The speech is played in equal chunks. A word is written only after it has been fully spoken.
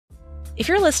If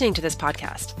you're listening to this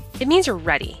podcast, it means you're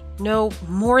ready, no,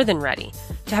 more than ready,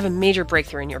 to have a major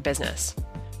breakthrough in your business.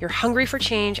 You're hungry for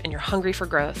change and you're hungry for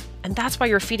growth, and that's why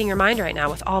you're feeding your mind right now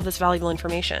with all this valuable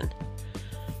information.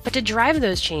 But to drive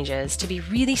those changes, to be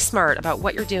really smart about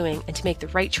what you're doing and to make the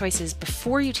right choices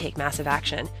before you take massive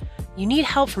action, you need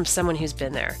help from someone who's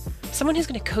been there, someone who's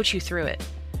going to coach you through it,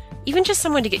 even just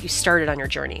someone to get you started on your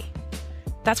journey.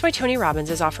 That's why Tony Robbins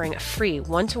is offering a free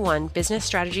one-to-one business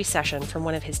strategy session from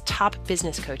one of his top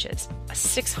business coaches, a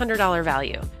 $600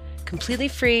 value, completely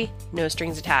free, no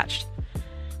strings attached.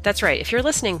 That's right, if you're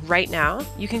listening right now,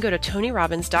 you can go to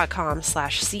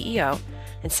tonyrobbins.com/CEO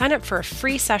and sign up for a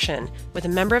free session with a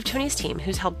member of Tony's team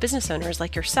who's helped business owners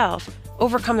like yourself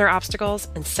overcome their obstacles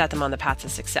and set them on the path to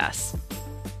success.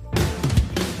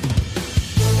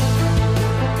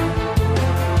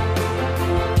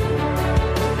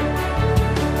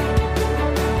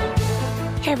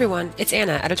 Hey everyone, it's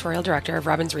Anna, Editorial Director of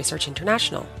Robbins Research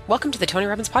International. Welcome to the Tony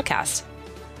Robbins Podcast.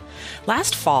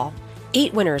 Last fall,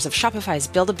 8 winners of Shopify's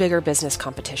Build a Bigger Business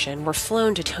competition were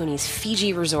flown to Tony's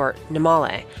Fiji resort,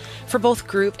 Namale, for both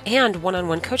group and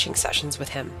one-on-one coaching sessions with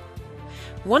him.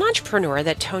 One entrepreneur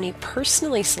that Tony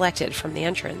personally selected from the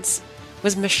entrants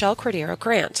was Michelle Cordero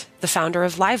Grant, the founder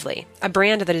of Lively, a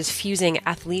brand that is fusing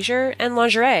athleisure and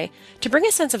lingerie to bring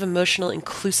a sense of emotional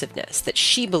inclusiveness that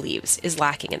she believes is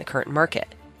lacking in the current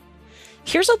market.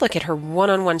 Here's a look at her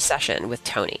one-on-one session with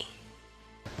Tony.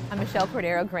 I'm Michelle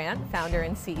Cordero Grant, founder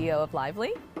and CEO of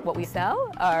Lively. What we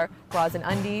sell are bras and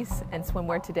undies and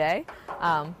swimwear today,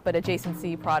 but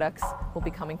adjacency products will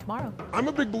be coming tomorrow. I'm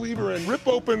a big believer in rip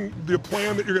open the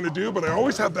plan that you're going to do, but I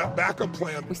always have that backup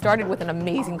plan. We started with an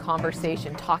amazing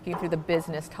conversation, talking through the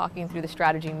business, talking through the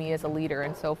strategy, me as a leader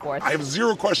and so forth. I have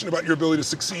zero question about your ability to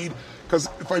succeed, because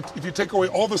if you take away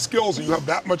all the skills and you have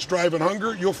that much drive and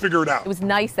hunger, you'll figure it out. It was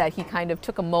nice that he kind of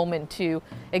took a moment to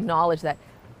acknowledge that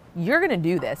you're going to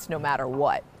do this no matter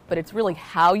what, but it's really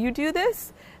how you do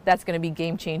this that's going to be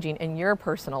game-changing in your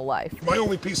personal life. My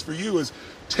only piece for you is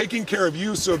taking care of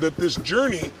you so that this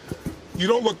journey, you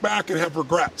don't look back and have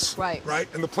regrets. Right.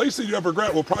 And the place that you have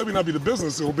regret will probably not be the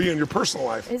business, it will be in your personal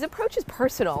life. His approach is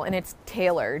personal and it's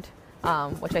tailored,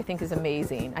 which I think is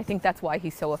amazing. I think that's why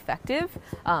he's so effective,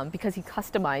 because he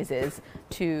customizes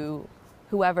to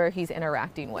whoever he's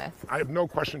interacting with. I have no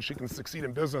question she can succeed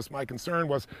in business. My concern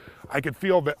was I could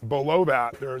feel that below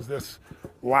that there's this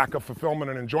lack of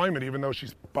fulfillment and enjoyment, even though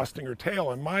she's busting her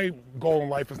tail. And my goal in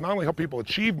life is not only help people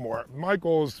achieve more, my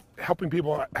goal is helping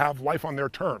people have life on their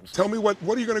terms. Tell me what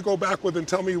are you going to go back with, and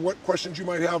tell me what questions you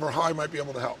might have or how I might be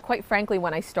able to help. Quite frankly,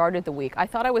 when I started the week, I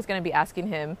thought I was going to be asking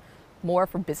him more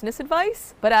for business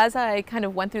advice. But as I kind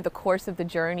of went through the course of the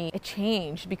journey, it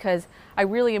changed because I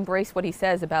really embraced what he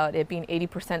says about it being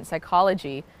 80%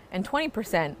 psychology and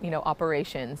 20%,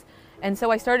 operations. And so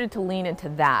I started to lean into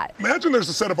that. Imagine there's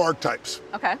a set of archetypes.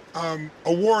 Okay. A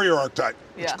warrior archetype,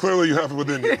 which clearly you have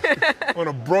within you. I'm going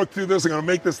to break through this, I'm going to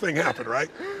make this thing happen,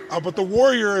 right? But the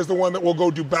warrior is the one that will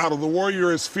go do battle. The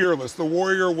warrior is fearless. The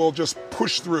warrior will just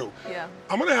push through. Yeah.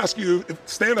 I'm going to ask you,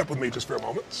 stand up with me just for a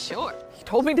moment. Sure. He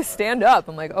told me to stand up.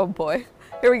 I'm like, oh boy,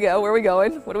 here we go. Where are we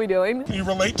going? What are we doing? Can you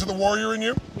relate to the warrior in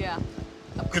you? Yeah.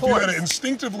 Of course. If you had to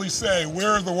instinctively say,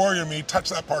 where is the warrior in me,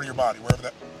 touch that part of your body, wherever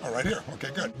that. Oh, right here.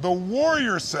 Okay, good. The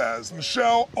warrior says,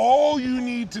 Michelle, all you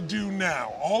need to do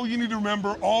now, all you need to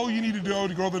remember, all you need to do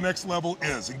to go to the next level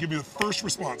is, and give me the first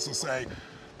response. So say,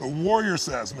 the warrior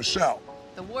says, Michelle.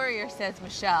 The warrior says,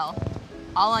 Michelle,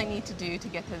 all I need to do to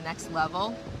get to the next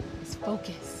level is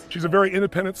focus. She's a very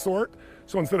independent sort.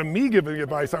 So instead of me giving the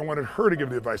advice, I wanted her to give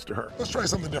the advice to her. Let's try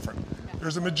something different. Okay.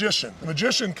 There's a magician. The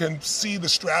magician can see the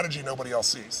strategy nobody else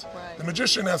sees. Right. The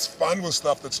magician has fun with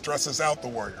stuff that stresses out the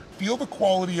warrior. Feel the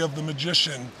quality of the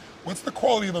magician. What's the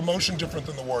quality of emotion different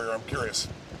than the warrior? I'm curious.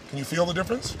 Can you feel the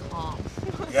difference? Calm.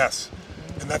 Yes.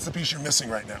 And that's the piece you're missing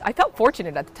right now. I felt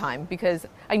fortunate at the time because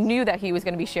I knew that he was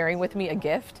going to be sharing with me a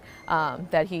gift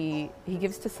that he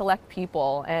gives to select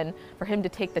people, and for him to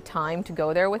take the time to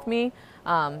go there with me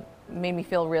made me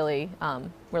feel really,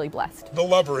 really blessed. The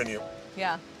lover in you.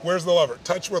 Yeah. Where's the lover?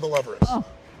 Touch where the lover is. Oh.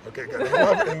 Okay, good.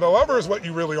 And the lover is what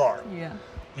you really are. Yeah.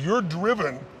 You're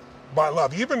driven by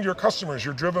love. Even your customers,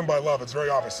 you're driven by love. It's very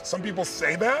obvious. Some people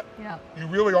say that. Yeah. You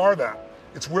really are that.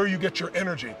 It's where you get your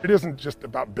energy. It isn't just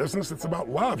about business, it's about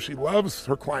love. She loves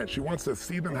her clients. She wants to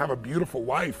see them have a beautiful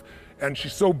life. And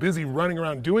she's so busy running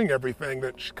around doing everything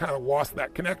that she kind of lost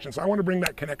that connection. So I want to bring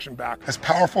that connection back. As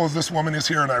powerful as this woman is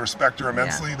here, and I respect her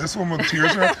immensely, this woman with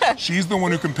tears in her, she's the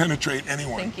one who can penetrate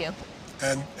anyone. Thank you.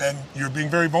 And you're being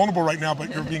very vulnerable right now,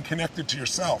 but you're being connected to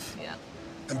yourself. Yeah.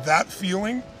 And that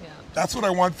feeling, that's what I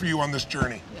want for you on this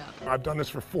journey. Yeah. I've done this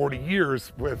for 40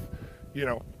 years with,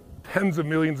 tens of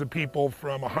millions of people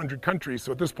from 100 countries.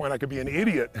 So at this point, I could be an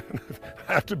idiot.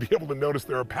 I have to be able to notice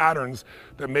there are patterns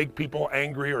that make people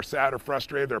angry or sad or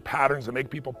frustrated. There are patterns that make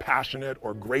people passionate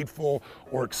or grateful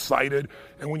or excited.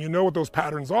 And when you know what those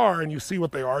patterns are and you see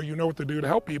what they are, you know what to do to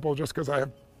help people just because I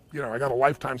got a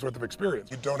lifetime's worth of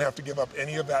experience. You don't have to give up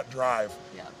any of that drive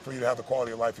for you to have the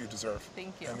quality of life you deserve.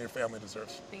 Thank you. And your family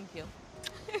deserves. Thank you.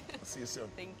 I'll see you soon.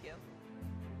 Thank you.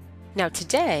 Now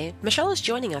today, Michelle is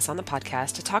joining us on the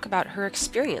podcast to talk about her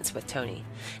experience with Tony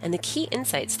and the key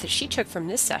insights that she took from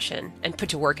this session and put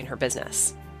to work in her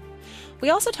business. We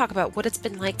also talk about what it's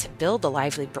been like to build a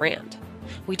Lively brand.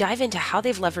 We dive into how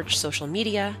they've leveraged social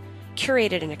media,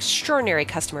 curated an extraordinary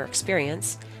customer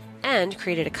experience, and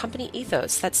created a company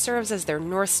ethos that serves as their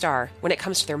North Star when it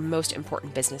comes to their most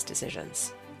important business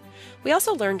decisions. We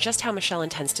also learn just how Michelle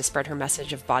intends to spread her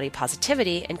message of body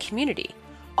positivity and community,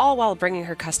 all while bringing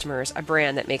her customers a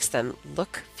brand that makes them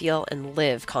look, feel, and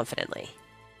live confidently.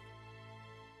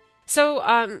 So,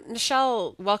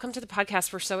 Michelle, welcome to the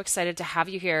podcast. We're so excited to have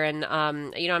you here. And,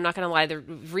 I'm not going to lie, the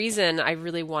reason I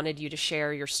really wanted you to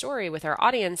share your story with our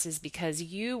audience is because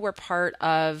you were part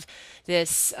of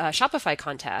this Shopify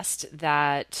contest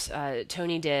that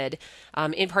Tony did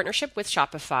in partnership with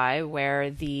Shopify, where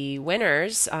the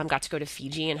winners got to go to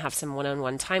Fiji and have some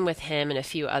one-on-one time with him and a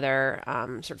few other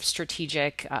sort of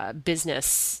strategic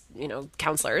business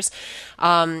counselors.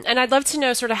 And I'd love to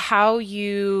know sort of how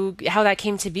that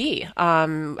came to be.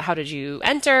 How did you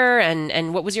enter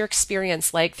and what was your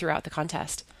experience like throughout the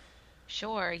contest?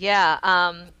 Sure.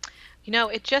 Yeah.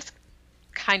 It just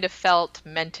kind of felt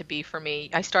meant to be for me.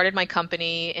 I started my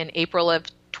company in April of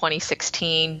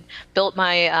 2016, built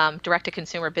my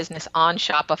direct-to-consumer business on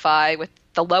Shopify with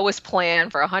the lowest plan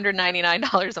for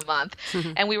 $199 a month.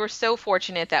 And we were so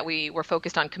fortunate that we were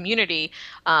focused on community.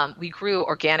 We grew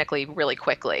organically really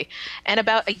quickly. And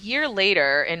about a year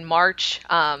later, in March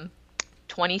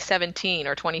 2017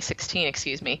 or 2016,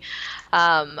 excuse me,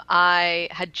 I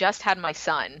had just had my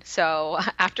son. So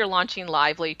after launching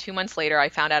Lively, 2 months later, I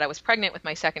found out I was pregnant with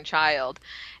my second child.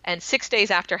 And 6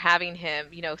 days after having him,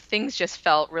 things just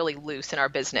felt really loose in our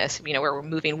business. We were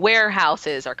moving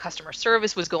warehouses, our customer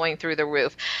service was going through the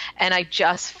roof. And I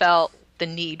just felt the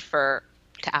need to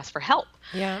ask for help.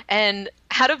 Yeah. And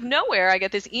out of nowhere, I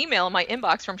get this email in my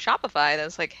inbox from Shopify that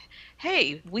was like,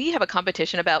 hey, we have a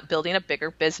competition about building a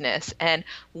bigger business. And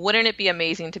wouldn't it be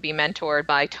amazing to be mentored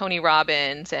by Tony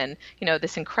Robbins and,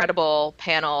 this incredible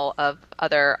panel of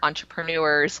other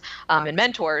entrepreneurs and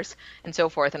mentors and so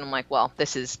forth. And I'm like, well,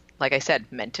 this is, like I said,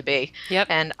 meant to be. Yep.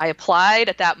 And I applied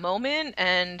at that moment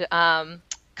and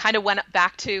kind of went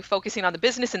back to focusing on the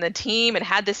business and the team and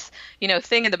had this,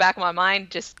 thing in the back of my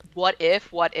mind, just what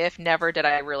if, never did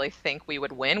I really think we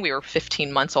would win. We were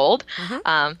 15 months old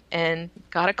and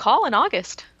got a call in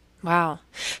August. Wow.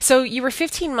 So you were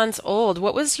 15 months old.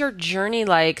 What was your journey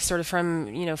like sort of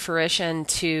from, fruition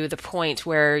to the point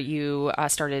where you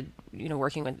started,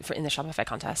 working in the Shopify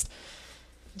contest?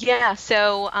 Yeah.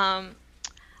 So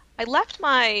I left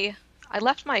my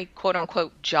quote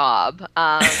unquote job.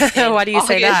 Why do you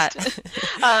say that?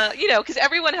 Because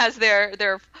everyone has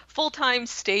their full-time,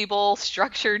 stable,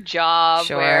 structured job.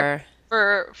 Sure. Where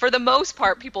for the most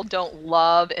part, people don't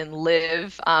love and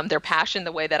live their passion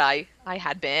the way that I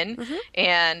had been. Mm-hmm.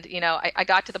 And, I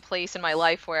got to the place in my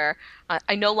life where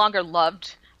I no longer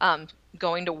loved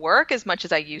going to work as much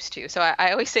as I used to. So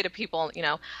I always say to people,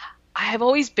 I have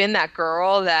always been that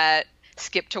girl that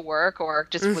skipped to work or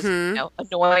just was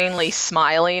annoyingly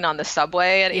smiling on the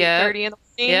subway at 8:30 in the morning.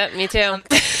 Yeah, me too.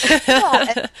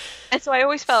 And so I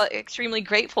always felt extremely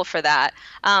grateful for that.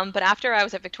 But after I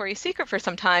was at Victoria's Secret for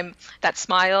some time, that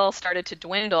smile started to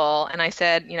dwindle, and I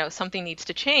said, something needs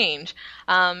to change.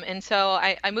 And so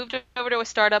I moved over to a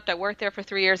startup. I worked there for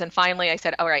 3 years, and finally I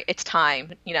said, all right, it's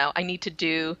time. I need to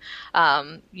do,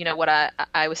 what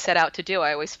I was set out to do.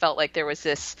 I always felt like there was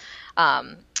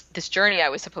this journey I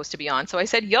was supposed to be on. So I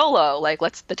said, YOLO,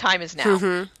 the time is now.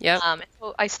 Mm-hmm. Yep.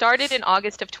 So I started in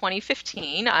August of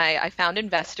 2015. I found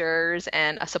investors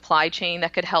and a supply chain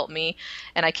that could help me.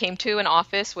 And I came to an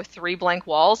office with 3 blank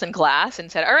walls and glass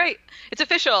and said, all right, it's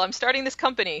official. I'm starting this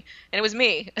company. And it was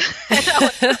me. And I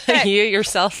went, okay. You,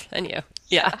 yourself, and you.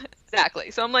 Yeah.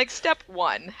 Exactly. So I'm like, step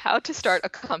 1, how to start a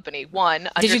company. 1,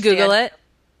 Did you Google it?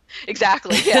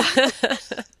 Exactly. Yeah.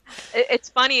 It's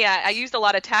funny. I used a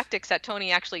lot of tactics that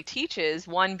Tony actually teaches.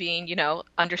 One being,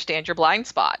 understand your blind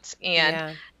spots.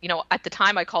 And, Yeah. at the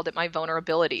time I called it my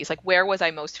vulnerabilities. Like, where was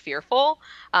I most fearful?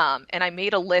 And I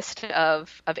made a list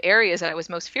of areas that I was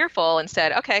most fearful and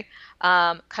said, okay,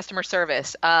 customer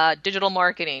service, digital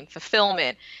marketing,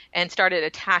 fulfillment, and started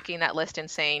attacking that list and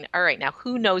saying, all right, now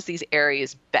who knows these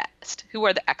areas best? Who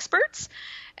are the experts?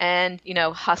 And,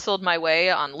 hustled my way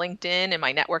on LinkedIn and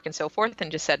my network and so forth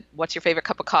and just said, what's your favorite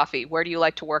cup of coffee? Where do you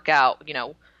like to work out?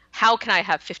 How can I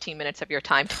have 15 minutes of your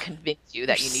time to convince you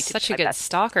that you need to Such do a my good best?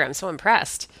 stalker. I'm so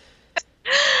impressed.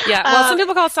 Yeah, well, some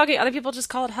people call it stalking, other people just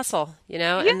call it hustle,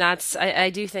 Yeah. and I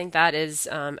do think that is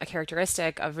a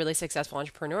characteristic of really successful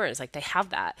entrepreneurs. Like, they have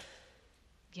that.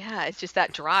 Yeah, it's just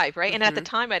that drive, right? And at the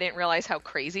time, I didn't realize how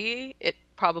crazy it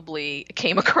probably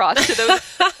came across to those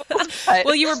people.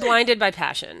 Well, you were blinded by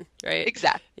passion, right?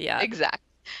 Exactly. Yeah. Exactly.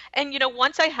 And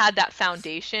once I had that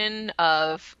foundation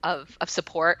of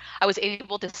support, I was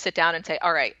able to sit down and say,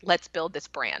 all right, let's build this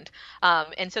brand.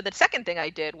 And so the second thing I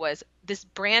did was this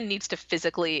brand needs to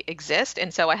physically exist.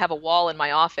 And so I have a wall in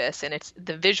my office, and it's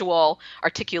the visual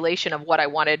articulation of what I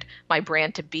wanted my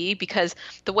brand to be. Because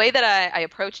the way that I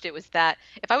approached it was that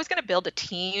if I was going to build a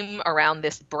team around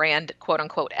this brand, quote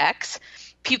unquote, X,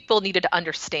 people needed to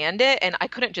understand it, and I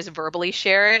couldn't just verbally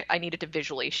share it. I needed to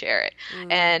visually share it.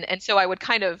 And so I would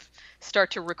kind of start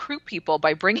to recruit people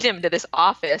by bringing them to this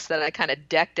office that I kind of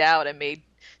decked out and made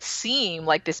seem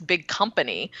like this big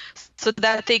company so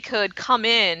that they could come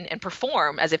in and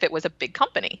perform as if it was a big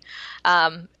company.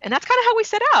 And that's kind of how we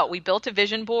set out. We built a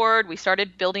vision board. We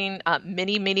started building a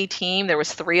mini team. There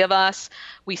was 3 of us.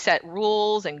 We set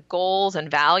rules and goals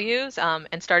and values,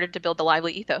 and started to build the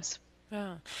Lively ethos.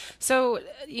 Yeah. So,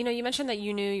 you mentioned that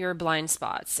you knew your blind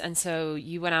spots, and so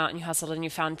you went out and you hustled and you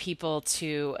found people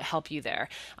to help you there.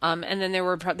 And then there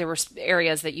were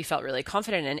areas that you felt really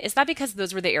confident in. Is that because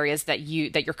those were the areas that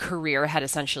your career had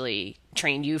essentially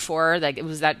trained you for? Like,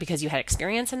 was that because you had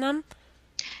experience in them?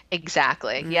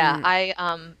 Exactly. Yeah. I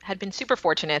had been super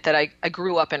fortunate that I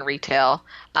grew up in retail.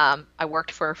 I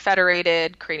worked for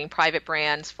Federated, creating private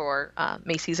brands for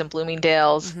Macy's and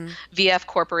Bloomingdale's, VF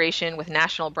Corporation with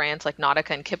national brands like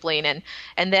Nautica and Kipling,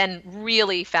 and then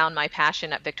really found my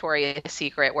passion at Victoria's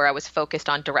Secret, where I was focused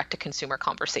on direct-to-consumer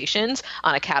conversations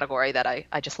on a category that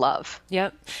I just love.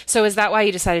 Yep. So is that why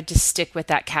you decided to stick with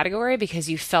that category? Because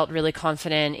you felt really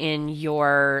confident in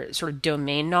your sort of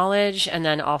domain knowledge, and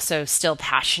then also still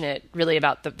passionate really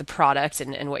about the product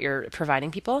and what you're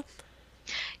providing people?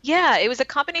 Yeah, it was a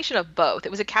combination of both. It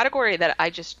was a category that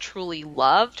I just truly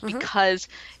loved because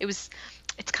it's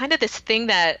kind of this thing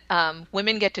that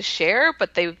women get to share,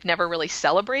 but they've never really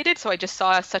celebrated. So I just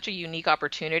saw such a unique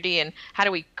opportunity. And how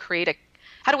do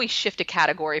we shift a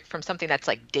category from something that's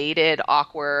like dated,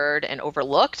 awkward, and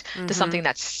overlooked to something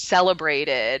that's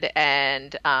celebrated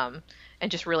and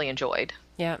just really enjoyed?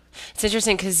 Yeah. It's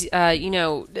interesting because,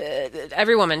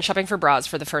 every woman shopping for bras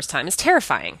for the first time is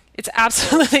terrifying. It's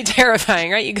absolutely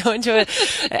terrifying, right? You go into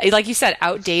like you said,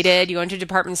 outdated, you go into a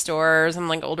department store, some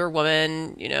like older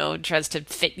woman, tries to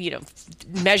fit,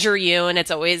 measure you, and it's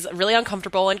always really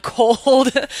uncomfortable and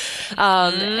cold.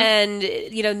 And,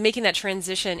 making that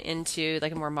transition into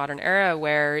like a more modern era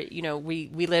where, we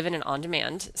live in an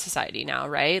on-demand society now,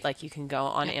 right? Like, you can go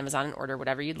on Amazon and order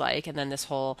whatever you'd like. And then this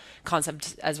whole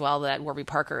concept as well that Warby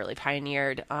Parker really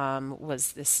pioneered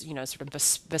was this, sort of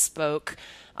bespoke,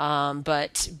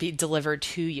 but be delivered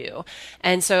to you.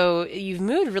 And so you've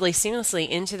moved really seamlessly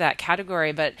into that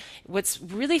category. But what's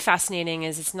really fascinating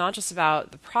is it's not just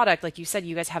about the product. Like you said,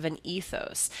 you guys have an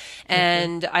ethos.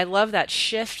 And I love that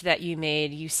shift that you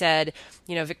made. You said,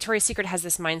 Victoria's Secret has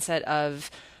this mindset of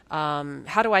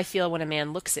how do I feel when a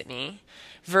man looks at me,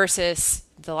 versus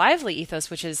the Lively ethos,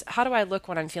 which is how do I look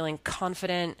when I'm feeling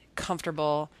confident,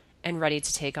 comfortable, and ready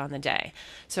to take on the day.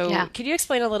 So could you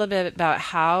explain a little bit about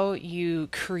how you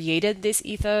created this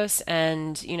ethos?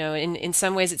 And, in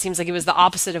some ways it seems like it was the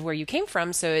opposite of where you came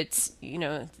from. So it's,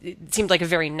 it seemed like a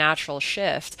very natural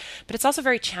shift, but it's also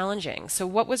very challenging. So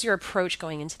what was your approach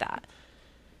going into that?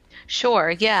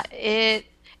 Sure. Yeah. It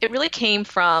really came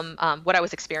from what I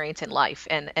was experiencing in life,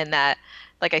 and that,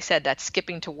 like I said, that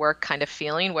skipping to work kind of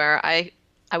feeling where I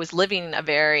was living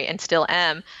and still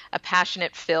am, a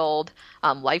passionate filled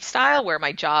lifestyle where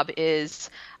my job is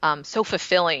so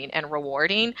fulfilling and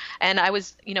rewarding. And I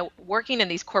was, working in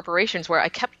these corporations where I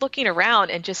kept looking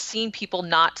around and just seeing people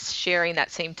not sharing that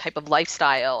same type of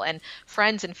lifestyle, and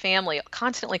friends and family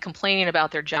constantly complaining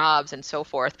about their jobs and so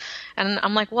forth. And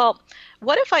I'm like, well,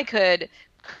 what if I could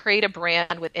create a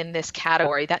brand within this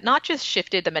category that not just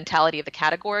shifted the mentality of the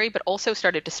category, but also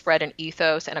started to spread an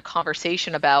ethos and a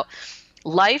conversation about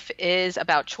life is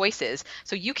about choices.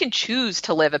 So you can choose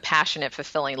to live a passionate,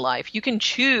 fulfilling life. You can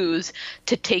choose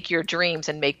to take your dreams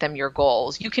and make them your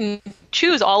goals. You can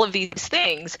choose all of these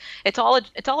things. It's all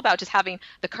about just having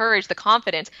the courage, the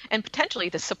confidence, and potentially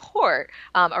the support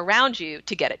around you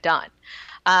to get it done.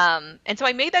 And so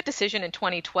I made that decision in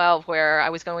 2012 where I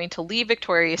was going to leave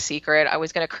Victoria's Secret. I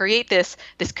was going to create this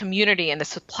community and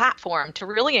this platform to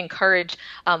really encourage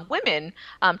women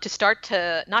to start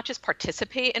to not just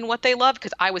participate in what they love,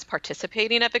 because I was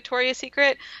participating at Victoria's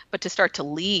Secret, but to start to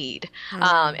lead.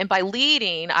 And by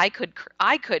leading, I could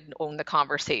own the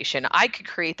conversation. I could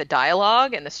create the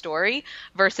dialogue and the story,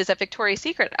 versus at Victoria's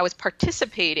Secret, I was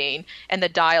participating in the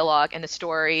dialogue and the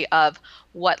story of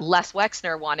what Les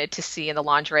Wexner wanted to see in the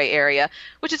lingerie area,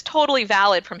 which is totally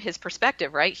valid from his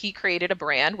perspective, right? He created a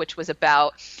brand which was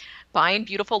about buying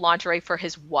beautiful lingerie for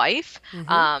his wife,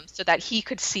 so that he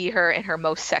could see her in her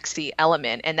most sexy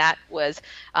element. And that was,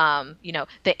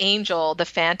 the angel, the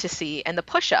fantasy, and the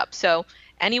push-up. So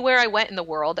anywhere I went in the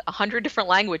world, 100 different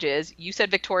languages, you said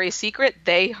Victoria's Secret,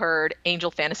 they heard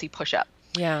angel, fantasy, push-up.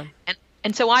 Yeah.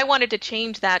 And so I wanted to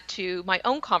change that to my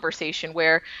own conversation,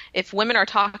 where if women are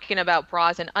talking about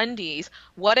bras and undies,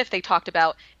 what if they talked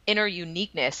about inner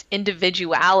uniqueness,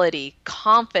 individuality,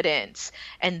 confidence,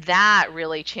 and that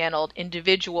really channeled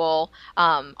individual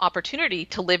opportunity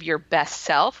to live your best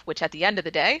self, which at the end of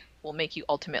the day will make you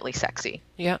ultimately sexy.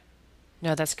 Yeah.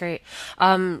 No, that's great.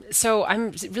 So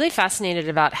I'm really fascinated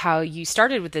about how you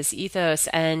started with this ethos,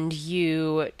 and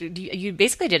you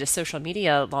basically did a social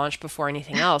media launch before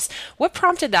anything else. What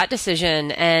prompted that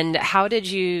decision, and how did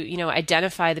you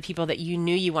identify the people that you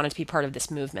knew you wanted to be part of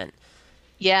this movement?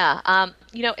 Yeah,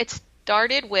 it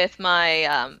started with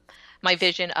my my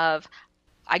vision of,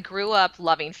 I grew up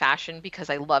loving fashion because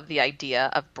I love the idea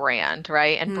of brand,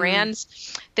 right? And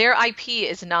brands, their IP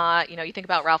is not, you think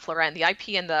about Ralph Lauren, the IP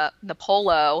in the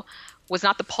polo was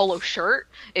not the polo shirt.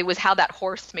 It was how that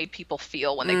horse made people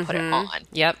feel when they put it on.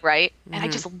 Yep. Right. And I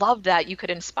just loved that you could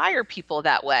inspire people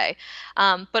that way.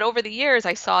 But over the years,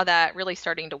 I saw that really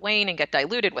starting to wane and get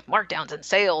diluted with markdowns and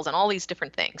sales and all these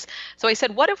different things. So I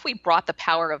said, what if we brought the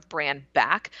power of brand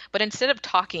back, but instead of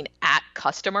talking at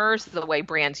customers the way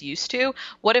brands used to,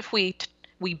 what if we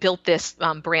built this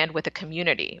brand with a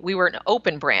community? We were an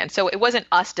open brand. So it wasn't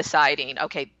us deciding,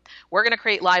 okay, we're going to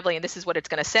create Lively and this is what it's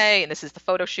going to say, and this is the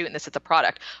photo shoot, and this is the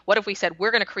product. What if we said,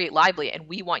 we're going to create Lively and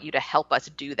we want you to help us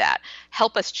do that?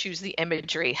 Help us choose the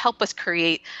imagery, help us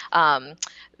create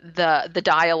the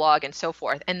dialogue and so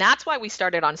forth. And that's why we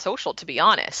started on social, to be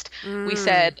honest. We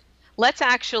said, let's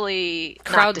actually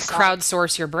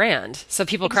crowdsource your brand. So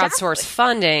people crowdsource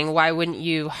funding. Why wouldn't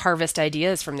you harvest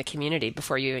ideas from the community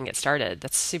before you even get started?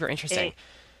 That's super interesting.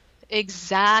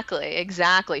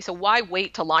 Exactly. So why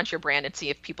wait to launch your brand and see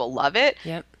if people love it?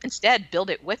 Yep. Instead, build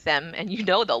it with them, and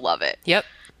they'll love it. Yep.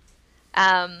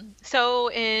 So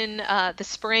in the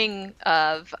spring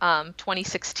of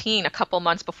 2016, a couple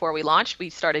months before we launched, we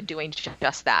started doing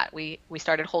just that. We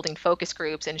started holding focus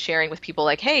groups and sharing with people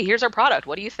like, hey, here's our product.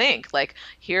 What do you think? Like,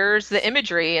 here's the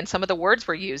imagery and some of the words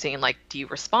we're using. Like, do you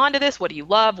respond to this? What do you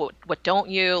love? What don't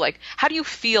you? Like, how do you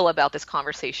feel about this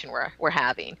conversation we're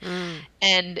having?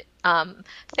 And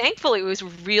thankfully, it was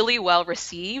really well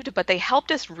received, but they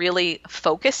helped us really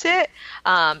focus it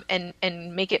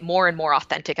and make it more and more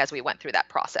authentic as we went through that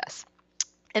process.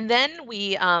 And then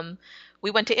we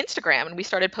went to Instagram and we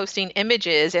started posting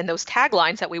images and those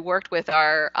taglines that we worked with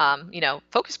our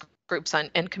focus groups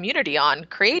and community on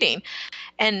creating.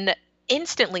 And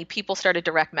instantly people started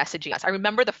direct messaging us. I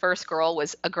remember the first girl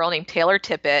was a girl named Taylor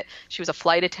Tippett. She was a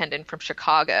flight attendant from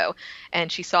Chicago,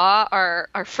 and she saw our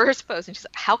first post and she's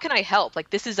like, how can I help?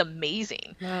 Like, this is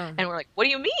amazing. Yeah. And we're like, what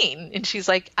do you mean? And she's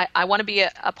like, I want to be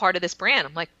a part of this brand.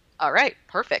 I'm like, all right,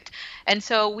 perfect. And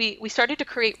so we started to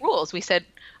create rules. We said,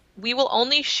 we will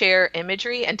only share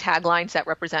imagery and taglines that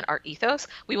represent our ethos.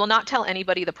 We will not tell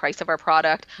anybody the price of our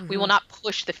product. We will not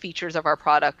push the features of our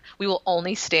product. We will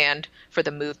only stand for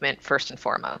the movement first and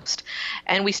foremost.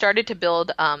 And we started to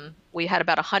build, we had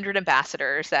about 100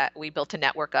 ambassadors that we built a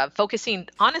network of, focusing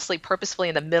honestly, purposefully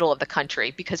in the middle of the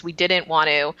country, because we didn't want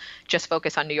to just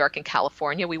focus on New York and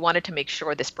California. We wanted to make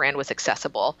sure this brand was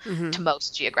accessible to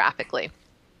most geographically.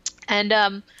 And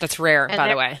that's rare, by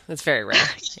the way. That's very rare.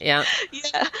 Yeah.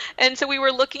 Yeah. And so we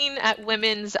were looking at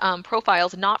women's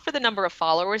profiles, not for the number of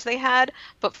followers they had,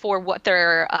 but for what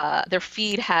their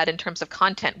feed had in terms of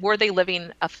content. Were they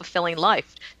living a fulfilling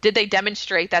life? Did they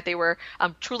demonstrate that they were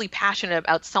truly passionate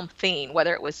about something,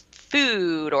 whether it was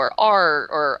food or art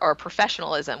or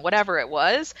professionalism, whatever it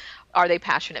was, are they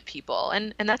passionate people?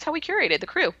 And that's how we curated the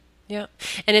crew. Yeah.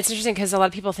 And it's interesting because a lot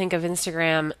of people think of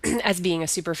Instagram as being a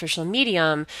superficial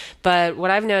medium. But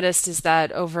what I've noticed is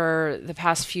that over the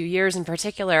past few years in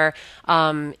particular,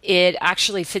 it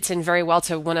actually fits in very well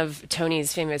to one of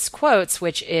Tony's famous quotes,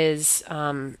 which is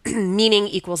meaning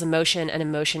equals emotion and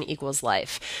emotion equals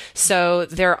life. So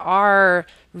there are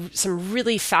some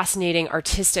really fascinating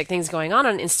artistic things going on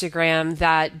Instagram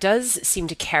that does seem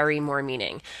to carry more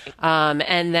meaning.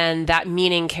 And then that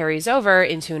meaning carries over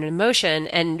into an emotion.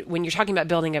 And when you're talking about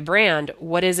building a brand,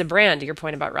 what is a brand? To your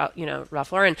point about,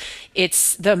 Ralph Lauren,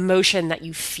 it's the emotion that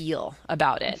you feel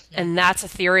about it. And that's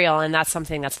ethereal, and that's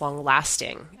something that's long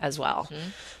lasting as well.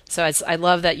 So I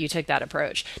love that you took that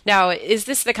approach. Now, is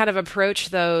this the kind of approach,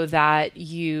 though, that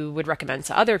you would recommend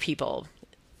to other people?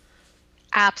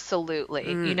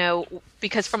 Absolutely.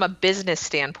 Because from a business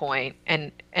standpoint,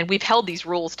 and we've held these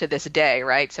rules to this day,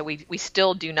 right? So we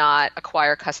still do not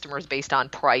acquire customers based on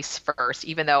price first,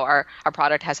 even though our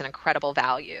product has an incredible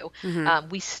value.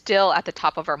 We still, at the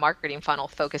top of our marketing funnel,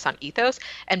 focus on ethos.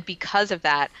 And because of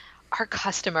that, our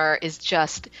customer is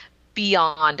just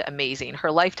beyond amazing. Her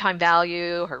lifetime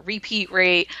value, her repeat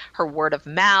rate, her word of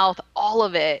mouth, all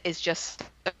of it is just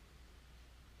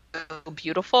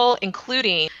beautiful,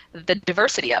 including the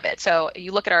diversity of it. So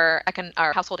you look at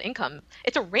our household income,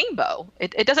 it's a rainbow.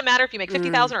 It doesn't matter if you make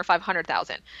 50,000 or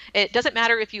 500,000. It doesn't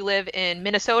matter if you live in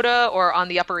Minnesota or on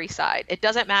the Upper East Side. It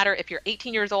doesn't matter if you're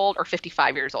 18 years old or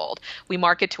 55 years old. We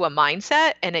market to a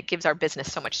mindset, and it gives our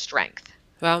business so much strength.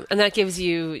 Well, and that gives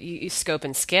you scope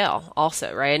and scale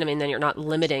also, right? I mean, then you're not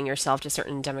limiting yourself to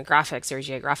certain demographics or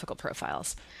geographical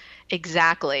profiles.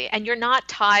 Exactly. And you're not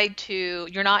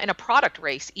in a product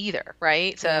race either,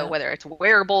 right? So whether it's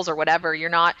wearables or whatever, you're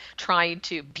not trying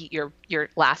to beat your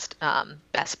last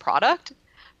best product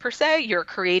per se. You're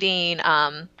creating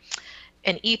an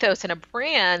ethos and a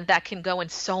brand that can go in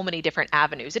so many different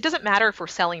avenues. It doesn't matter if we're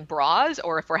selling bras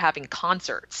or if we're having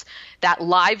concerts. That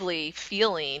lively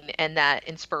feeling and that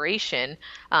inspiration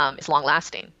is long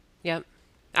lasting. Yep.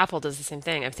 Apple does the same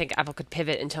thing. I think Apple could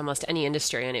pivot into almost any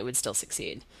industry and it would still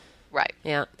succeed. Right.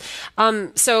 Yeah.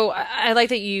 So I like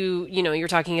that you're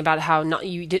talking about how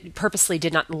purposely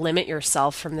did not limit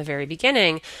yourself from the very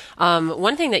beginning.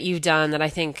 One thing that you've done that I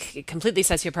think completely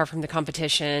sets you apart from the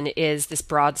competition is this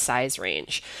broad size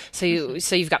range. So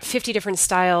you've got 50 different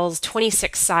styles,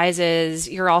 26 sizes.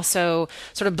 You're also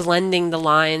sort of blending the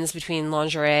lines between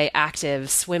lingerie, active,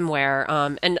 swimwear.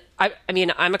 And I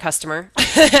mean, I'm a customer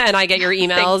and I get your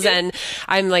emails and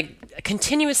I'm like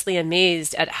continuously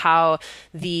amazed at how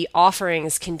the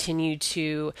offerings continue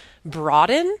to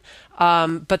broaden,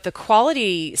 but the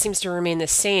quality seems to remain the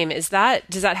same. Does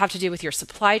that have to do with your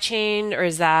supply chain, or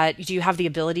do you have the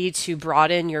ability to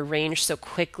broaden your range so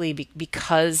quickly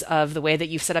because of the way that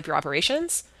you've set up your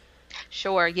operations?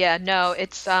 Sure. Yeah. No,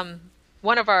 it's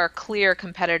one of our clear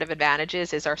competitive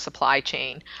advantages is our supply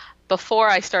chain. Before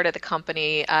I started the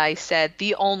company, I said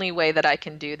the only way that I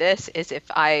can do this is if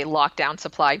I lock down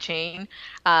supply chain.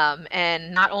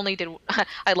 And not only did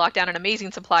I lock down an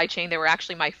amazing supply chain, they were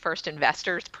actually my first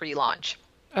investors pre-launch.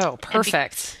 Oh,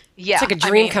 perfect. Yeah. It's like a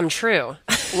dream come true.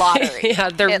 Lottery. Yeah,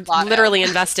 they're literally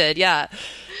invested. Yeah.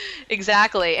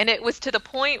 Exactly. And it was to the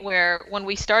point where when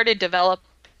we started developing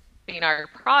our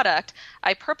product,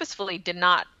 I purposefully did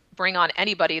not bring on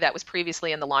anybody that was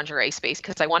previously in the lingerie space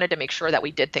because I wanted to make sure that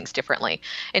we did things differently.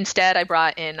 Instead, I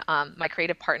brought in my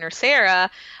creative partner,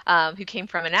 Sarah, who came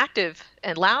from an active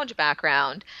and lounge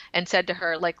background, and said to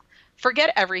her, like,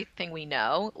 forget everything we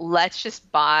know. Let's just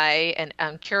buy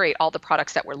and curate all the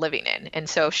products that we're living in. And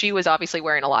so she was obviously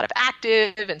wearing a lot of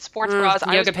active and sports bras.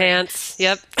 Yoga pants.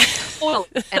 Yep.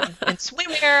 And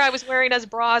swimwear I was wearing as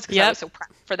bras because I was so proud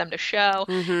for them to show.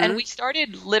 And we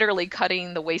started literally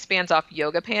cutting the waistbands off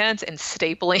yoga pants and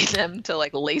stapling them to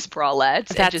like lace bralettes.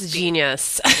 That's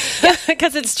genius.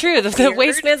 Because it's true. The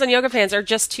waistbands on yoga pants are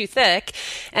just too thick,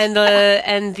 and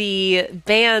the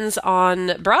bands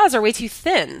on bras are way too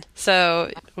thin.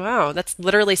 So, wow, that's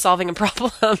literally solving a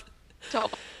problem.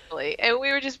 Totally. And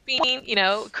we were just being,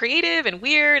 creative and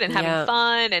weird and having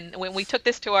fun. And when we took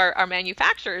this to our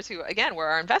manufacturers, who, again, were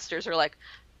our investors, were like,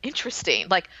 interesting,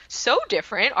 like so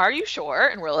different. Are you sure?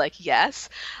 And we're like, yes,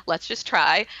 let's just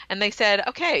try. And they said,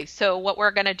 okay, so what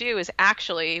we're going to do is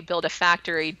actually build a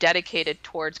factory dedicated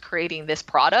towards creating this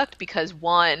product because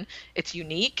one, it's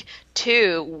unique.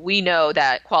 Two, we know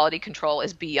that quality control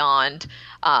is beyond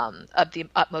of the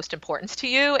utmost importance to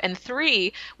you. And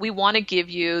three, we want to give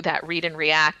you that read and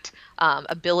react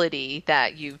ability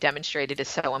that you've demonstrated is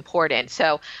so important.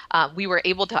 So we were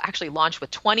able to actually launch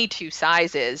with 22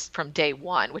 sizes from day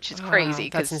one, which is crazy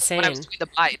Wow, that's because when I was insane. doing the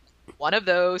buy, one of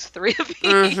those, three of these.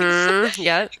 Mm-hmm.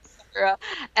 Yep.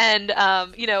 And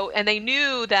and they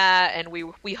knew that, and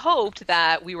we hoped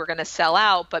that we were going to sell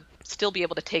out, but still be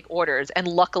able to take orders. And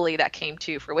luckily, that came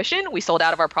to fruition. We sold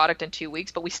out of our product in 2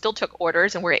 weeks, but we still took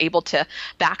orders, and we were able to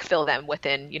backfill them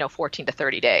within 14 to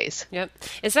 30 days. Yep.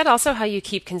 Is that also how you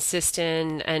keep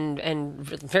consistent and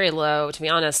very low, to be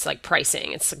honest, like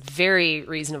pricing? It's like very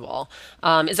reasonable.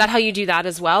 Is that how you do that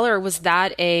as well, or was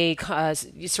that a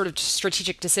sort of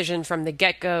strategic decision from the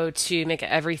get-go to make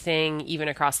everything even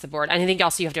across the board? And I think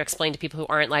also you have to explain to people who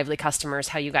aren't Lively customers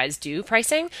how you guys do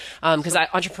pricing, because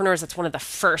entrepreneurs, that's one of the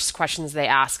first questions they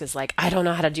ask is like, I don't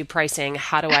know how to do pricing.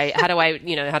 How do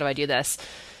I do this?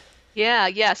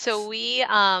 Yeah. So we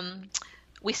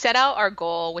set out our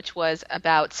goal, which was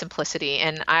about simplicity.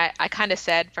 And I kind of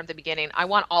said from the beginning, I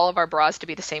want all of our bras to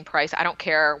be the same price. I don't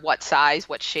care what size,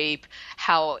 what shape,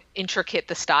 how intricate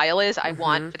the style is. I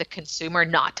want for the consumer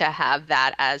not to have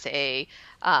that as a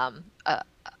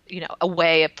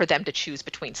way for them to choose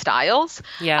between styles.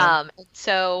 Yeah.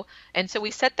 So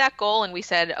we set that goal, and we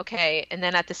said, okay, and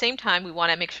then at the same time, we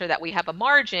want to make sure that we have a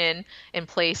margin in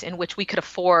place in which we could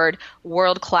afford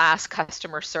world-class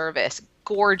customer service,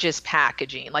 gorgeous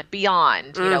packaging, like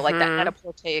beyond, like that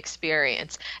Net-a-Porter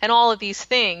experience, and all of these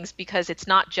things, because it's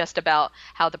not just about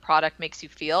how the product makes you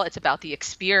feel, it's about the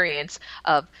experience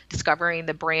of discovering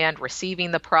the brand,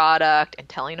 receiving the product, and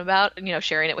telling about,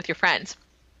 sharing it with your friends.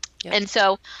 Yep. And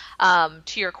so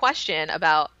to your question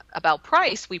about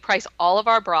price, we price all of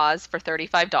our bras for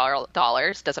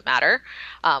 $35, doesn't matter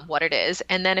what it is.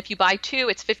 And then if you buy 2,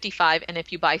 it's $55. And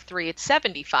if you buy 3, it's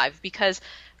 $75. Because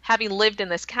having lived in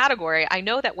this category, I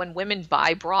know that when women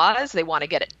buy bras, they want to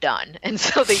get it done. And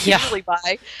so they usually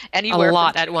buy anywhere a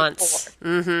lot from 2 at once.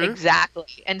 to 4.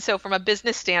 Exactly. And so from a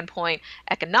business standpoint,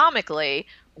 economically,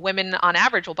 women on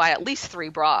average will buy at least 3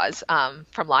 bras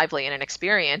from Lively in an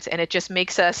experience, and it just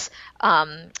makes us,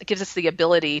 it gives us the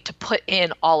ability to put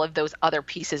in all of those other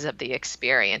pieces of the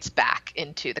experience back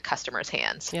into the customer's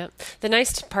hands. Yep. The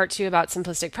nice part too about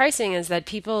simplistic pricing is that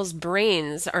people's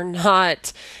brains are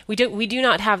not, we do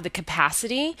not have the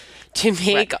capacity to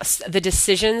make the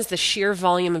decisions, the sheer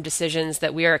volume of decisions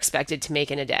that we are expected to make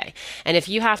in a day. And if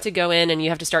you have to go in and you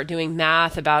have to start doing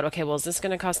math about, okay, well, is this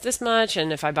going to cost this much?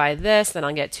 And if I buy this, then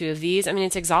I'll get 2 of these. I mean,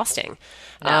 it's exhausting.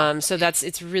 No. So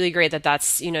it's really great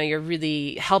that's, you're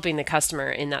really helping the customer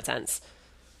in that sense.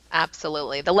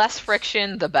 Absolutely. The less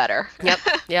friction, the better.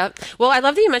 Yep. Well, I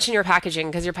love that you mentioned your packaging,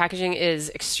 because your packaging is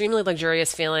extremely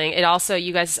luxurious feeling. It also,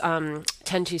 you guys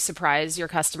tend to surprise your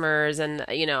customers. And,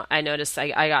 I noticed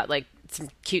I got like some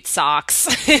cute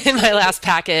socks in my last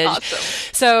package. Awesome.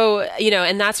 So,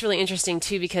 and that's really interesting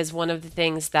too, because one of the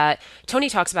things that Tony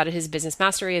talks about at his Business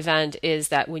Mastery event is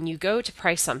that when you go to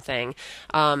price something,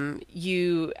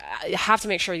 you have to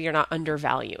make sure you're not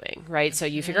undervaluing, right? So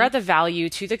you figure out the value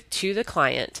to the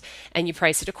client and you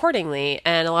price it accordingly.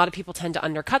 And a lot of people tend to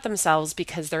undercut themselves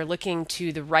because they're looking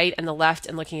to the right and the left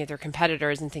and looking at their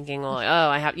competitors and thinking, well,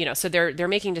 I have, so they're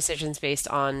making decisions based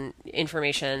on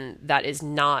information that is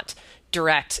not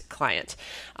direct client.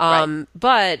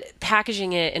 But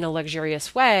packaging it in a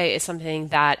luxurious way is something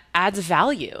that adds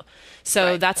value.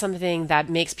 So that's something that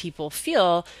makes people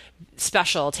feel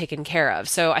special, taken care of.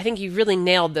 So I think you really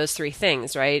nailed those 3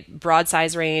 things, right? Broad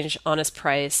size range, honest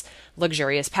price,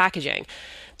 luxurious packaging.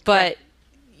 But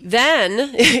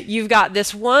then you've got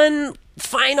this one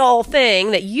final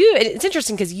thing that it's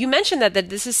interesting because you mentioned that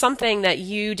this is something that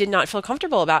you did not feel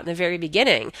comfortable about in the very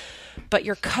beginning, but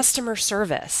your customer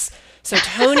service. So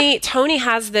Tony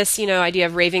has this, idea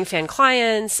of raving fan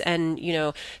clients and,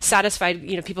 satisfied,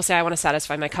 people say, I want to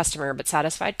satisfy my customer, but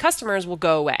satisfied customers will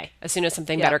go away as soon as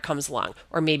something better comes along,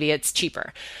 or maybe it's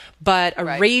cheaper. But a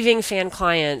raving fan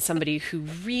client, somebody who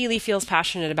really feels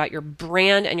passionate about your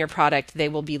brand and your product, they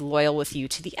will be loyal with you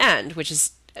to the end, which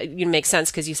is, makes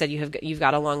sense because you said you've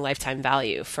got a long lifetime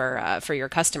value for your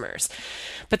customers.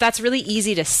 But that's really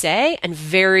easy to say and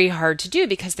very hard to do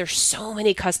because there's so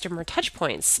many customer touch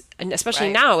points, and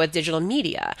especially now with digital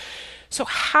media. So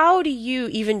how do you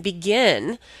even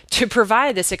begin to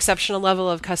provide this exceptional level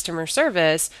of customer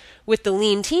service with the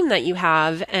lean team that you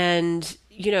have and,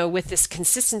 with this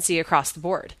consistency across the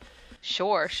board?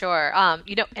 Sure.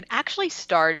 It actually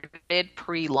started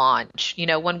pre-launch.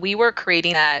 When we were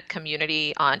creating that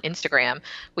community on Instagram,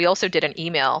 we also did an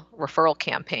email referral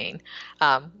campaign,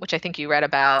 which I think you read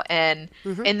about. And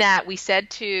in that we said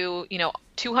to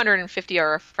 250 are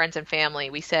our friends and family.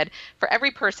 We said for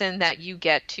every person that you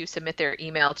get to submit their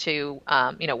email to,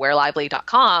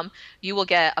 wherelively.com, you will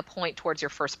get a point towards your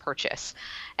first purchase.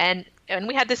 And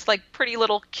we had this like pretty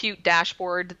little cute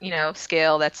dashboard,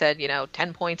 scale that said,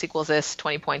 10 points equals this,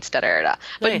 20 points, da da da.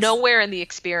 But Nice. nowhere in the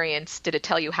experience did it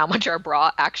tell you how much our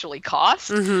bra actually cost.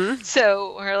 Mm-hmm.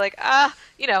 So we're like,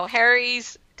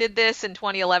 Harry's did this in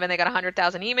 2011. They got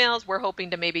 100,000 emails. We're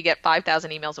hoping to maybe get 5,000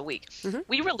 emails a week. Mm-hmm.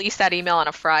 We released that email on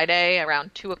a Friday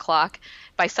around 2:00.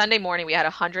 By Sunday morning, we had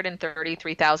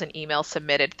 133,000 emails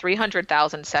submitted,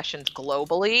 300,000 sessions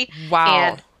globally.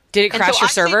 Wow. Did it crash so your I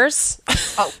think- servers?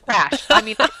 Oh, crash. I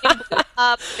mean, it blew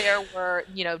up. There were,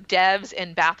 devs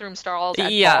in bathroom stalls at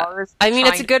bars. I mean,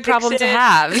 it's a good problem to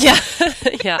have. Yeah.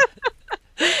 Yeah.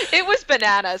 It was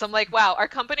bananas. I'm like, wow, our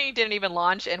company didn't even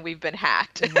launch and we've been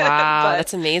hacked. Wow. But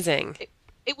That's amazing.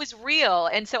 it was real.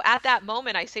 And so at that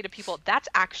moment, I say to people, that's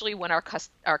actually when our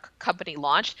company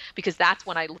launched, because that's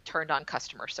when I turned on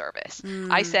customer service.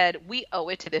 I said, we owe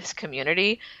it to this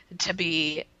community to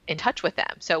be in touch with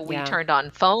them. So we turned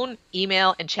on phone,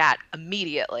 email, and chat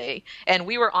immediately. And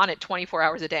we were on it 24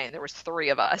 hours a day, and there was 3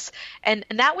 of us. And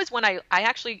that was when I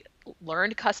actually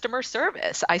learned customer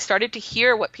service. I started to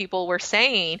hear what people were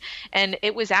saying, and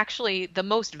it was actually the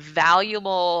most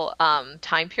valuable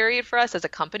time period for us as a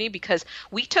company, because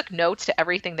we took notes to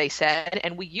everything they said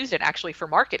and we used it actually for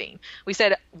marketing. We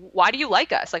said, why do you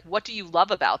like us? Like, what do you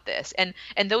love about this? And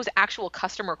those actual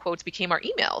customer quotes became our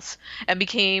emails and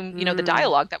became, the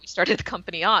dialogue that we started the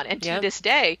company on. And to this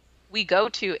day, we go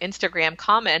to Instagram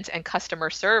comments and customer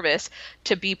service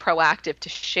to be proactive, to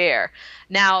share.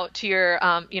 Now, to your,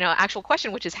 actual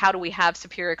question, which is how do we have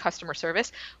superior customer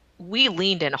service? We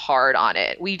leaned in hard on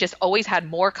it. We just always had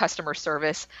more customer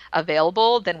service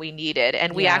available than we needed.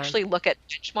 And we actually look at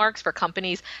benchmarks for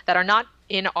companies that are not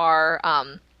in our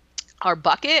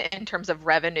bucket in terms of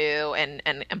revenue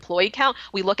and employee count.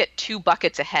 We look at 2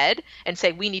 buckets ahead and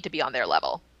say we need to be on their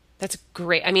level. That's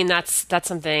great. I mean, that's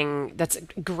something that's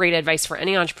great advice for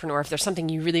any entrepreneur. If there's something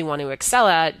you really want to excel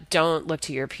at, don't look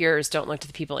to your peers. Don't look to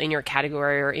the people in your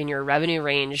category or in your revenue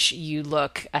range. You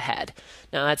look ahead.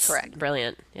 No, that's correct.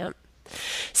 Brilliant. Yeah.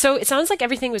 So it sounds like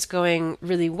everything was going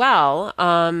really well.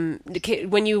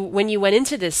 When you went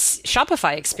into this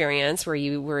Shopify experience where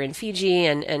you were in Fiji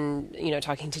and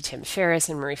talking to Tim Ferriss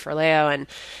and Marie Forleo and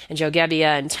Joe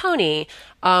Gebbia and Tony,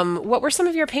 what were some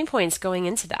of your pain points going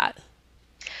into that?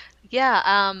 Yeah,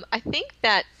 I think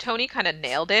that Tony kind of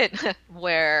nailed it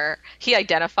where he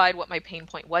identified what my pain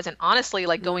point was. And honestly,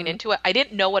 like going into it, I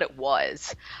didn't know what it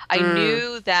was. I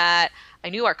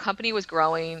knew our company was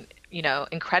growing,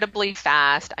 incredibly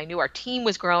fast. I knew our team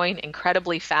was growing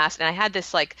incredibly fast. And I had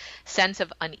this like sense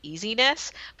of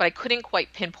uneasiness, but I couldn't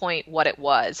quite pinpoint what it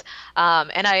was.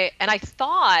 And I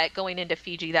thought going into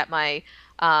Fiji that my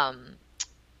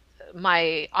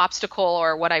obstacle,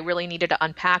 or what I really needed to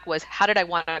unpack, was how did I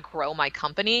want to grow my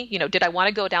company? Did I want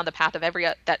to go down the path of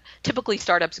that typically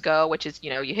startups go, which is,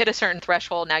 you hit a certain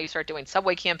threshold, now you start doing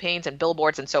subway campaigns and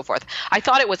billboards and so forth. I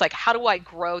thought it was like, how do I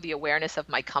grow the awareness of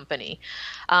my company?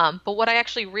 But what I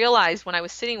actually realized when I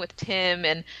was sitting with Tim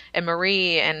and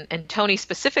Marie and Tony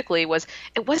specifically was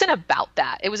it wasn't about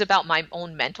that. It was about my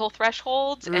own mental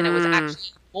thresholds, and it was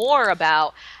actually more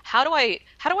about how do I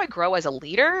grow as a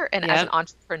leader and as an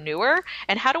entrepreneur,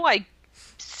 and how do I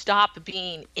stop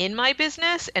being in my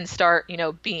business and start,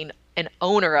 being an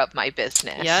owner of my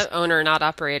business. Yeah, owner, not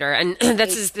operator. And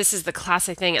this is the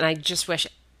classic thing, and I just wish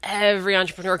every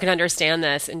entrepreneur could understand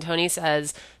this. And Tony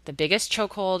says the biggest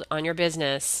chokehold on your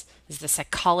business is the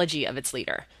psychology of its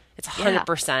leader. It's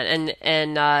 100%.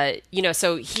 And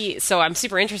so I'm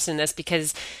super interested in this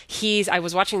because I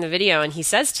was watching the video and he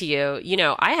says to you,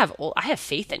 I have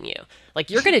faith in you.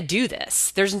 Like, you're going to do this.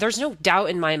 There's no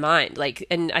doubt in my mind. Like,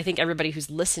 and I think everybody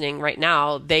who's listening right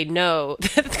now, they know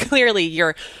that clearly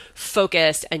you're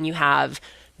focused and you have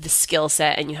the skill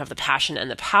set and you have the passion and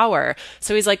the power.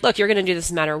 So he's like, look, you're going to do this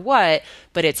no matter what,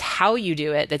 but it's how you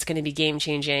do it that's going to be game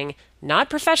changing, not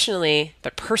professionally,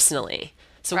 but personally.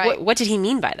 So what did he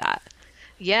mean by that?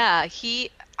 Yeah, I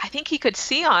think he could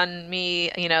see on me,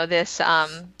 this,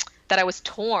 that I was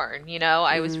torn,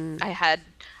 I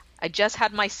just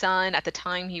had my son. At the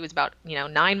time he was about,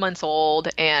 9 months old,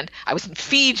 and I was in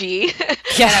Fiji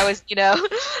and I was,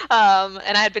 and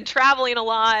I had been traveling a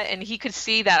lot, and he could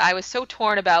see that I was so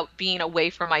torn about being away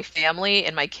from my family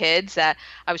and my kids that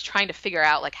I was trying to figure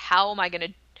out, like, how am I going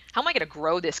to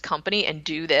grow this company and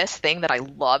do this thing that I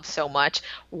love so much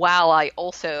while I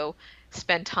also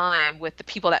spend time with the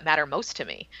people that matter most to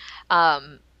me?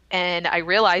 And I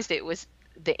realized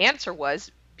the answer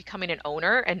was becoming an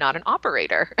owner and not an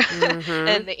operator. Mm-hmm.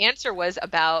 And the answer was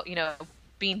about,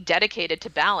 being dedicated to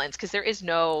balance, because there's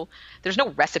no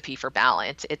recipe for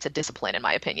balance. It's a discipline, in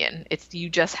my opinion. You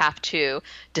just have to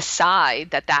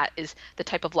decide that is the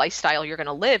type of lifestyle you're going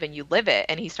to live, and you live it.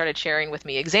 And he started sharing with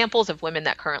me examples of women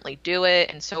that currently do it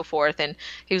and so forth. And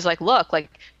he was like, look, like,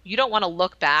 you don't want to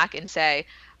look back and say,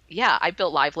 yeah, I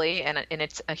built Lively and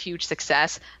it's a huge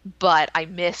success, but I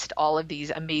missed all of these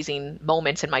amazing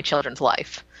moments in my children's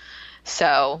life.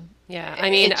 So yeah, I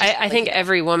mean, I think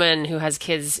every woman who has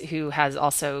kids who has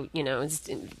also, is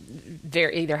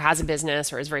either has a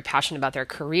business or is very passionate about their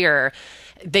career,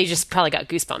 they just probably got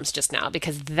goosebumps just now,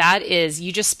 because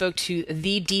you just spoke to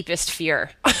the deepest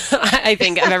fear, I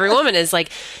think, of every woman, is like,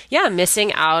 yeah,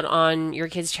 missing out on your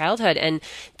kid's childhood. And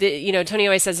Tony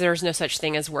always says there's no such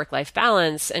thing as work-life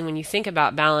balance. And when you think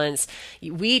about balance,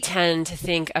 we tend to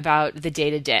think about the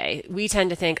day-to-day. We tend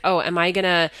to think, oh, am I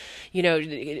gonna,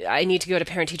 I need to go to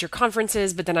parent-teacher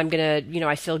conferences, but then I'm gonna,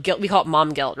 I feel guilt. We call it mom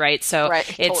guilt, right? So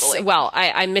it's, totally. Well,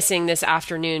 I'm missing this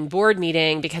afternoon board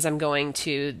meeting because I'm going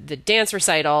to the dance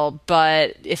recital,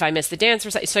 but if I miss the dance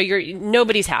recital, so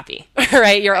nobody's happy,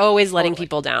 right? You're always letting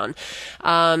people down.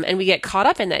 And we get caught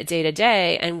up in that day to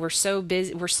day, and we're so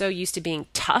busy, we're so used to being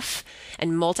tough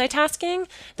and multitasking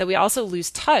that we also lose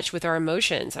touch with our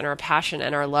emotions and our passion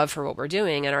and our love for what we're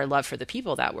doing and our love for the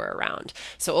people that we're around.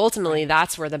 So ultimately,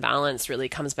 that's where the balance really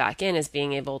comes back in, is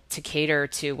being able to cater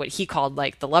to what he called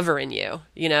like the lover in you.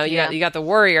 You got the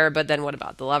warrior, but then what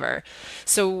about the lover?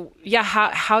 So yeah,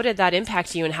 how did that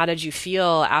impact you, and how did you feel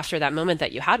after that moment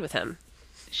that you had with him?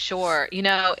 Sure.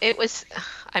 It was,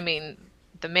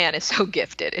 the man is so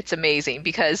gifted. It's amazing,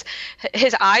 because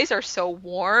his eyes are so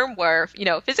warm, where,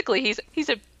 physically he's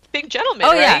a big gentleman.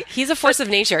 Oh, right? Yeah. He's a force of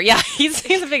nature. Yeah. He's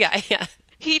a big guy. Yeah.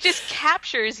 He just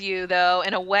captures you, though,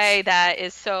 in a way that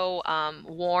is so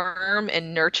warm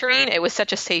and nurturing. It was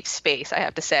such a safe space, I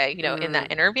have to say, in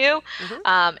that interview.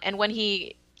 Mm-hmm. And when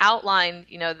he outlined,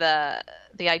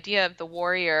 the idea of the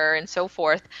warrior and so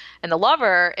forth, and the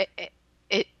lover,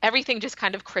 everything just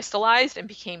kind of crystallized and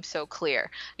became so clear.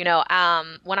 When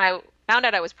I found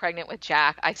out I was pregnant with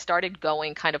Jack, I started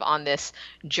going kind of on this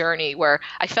journey where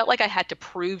I felt like I had to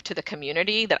prove to the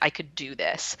community that I could do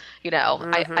this.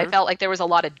 Mm-hmm. I felt like there was a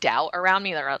lot of doubt around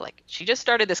me. That were like, she just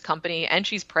started this company, and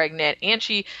she's pregnant, and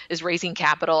she is raising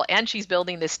capital, and she's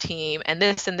building this team, and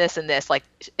this and this and this. Like,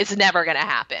 it's never going to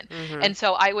happen. Mm-hmm. And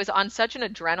so I was on such an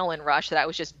adrenaline rush that I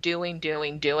was just doing.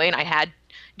 I had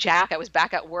Jack. I was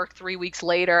back at work 3 weeks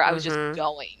later. I was just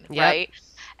going, right?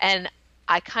 And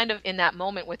I kind of, in that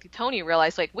moment with Tony,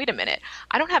 realized, like, wait a minute,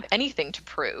 I don't have anything to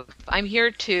prove. I'm here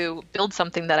to build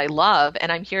something that I love,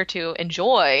 and I'm here to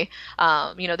enjoy,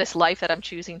 this life that I'm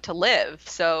choosing to live.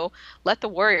 So let the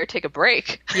warrior take a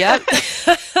break. Yep.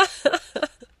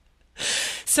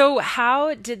 So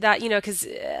how did that, because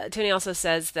Tony also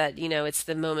says that, it's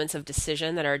the moments of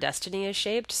decision that our destiny is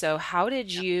shaped. So how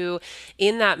did you,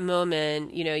 in that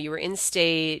moment, you were in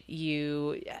state,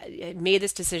 you made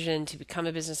this decision to become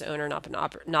a business owner,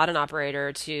 not an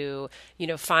operator, to,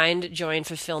 find joy and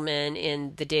fulfillment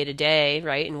in the day-to-day,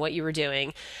 right, in what you were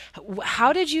doing.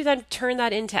 How did you then turn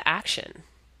that into action?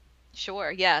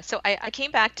 Sure, yeah. So I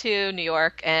came back to New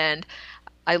York, and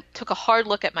I took a hard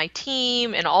look at my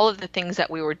team and all of the things that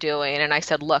we were doing. And I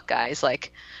said, look, guys,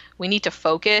 like, we need to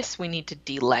focus, we need to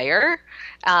delayer,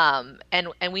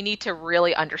 and we need to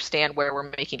really understand where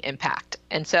we're making impact.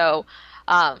 And so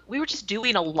we were just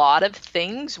doing a lot of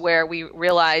things where we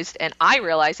realized, and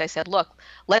I said, look,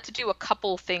 let's do a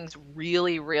couple things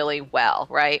really, really well,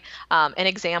 right? An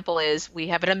example is we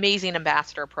have an amazing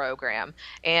ambassador program,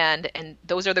 and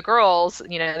those are the girls,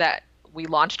 that we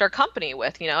launched our company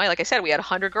with. Like I said, we had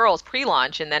 100 girls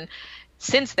pre-launch, and then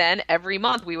since then, every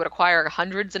month we would acquire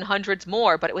hundreds and hundreds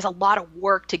more, but it was a lot of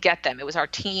work to get them. It was our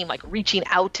team, like, reaching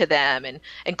out to them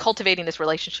and cultivating this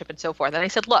relationship and so forth. And I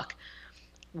said, look,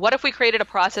 what if we created a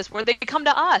process where they come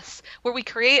to us, where we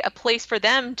create a place for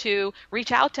them to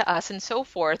reach out to us and so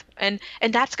forth? And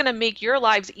that's going to make your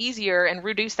lives easier and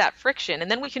reduce that friction. And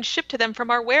then we can ship to them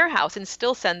from our warehouse and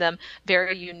still send them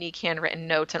very unique handwritten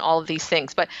notes and all of these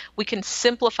things. But we can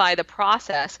simplify the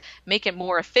process, make it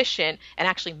more efficient, and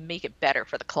actually make it better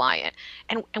for the client.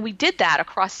 And we did that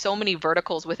across so many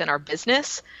verticals within our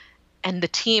business. And the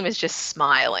team is just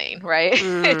smiling, right?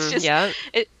 It's just, yeah.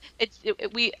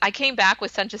 I came back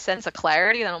with such a sense of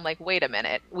clarity that I'm like, wait a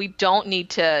minute, we don't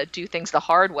need to do things the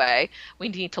hard way. We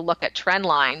need to look at trend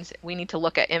lines. We need to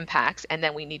look at impacts, and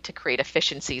then we need to create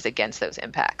efficiencies against those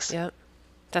impacts. Yeah.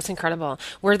 That's incredible.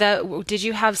 Did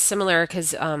you have similar,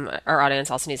 because our audience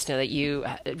also needs to know that you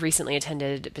recently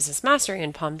attended Business Mastery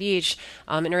in Palm Beach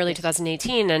in early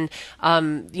 2018. And,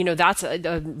 that's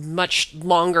a much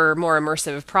longer, more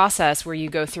immersive process where you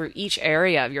go through each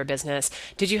area of your business.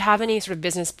 Did you have any sort of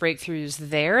business breakthroughs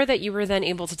there that you were then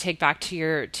able to take back to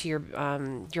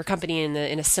your company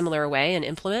in a similar way and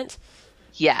implement?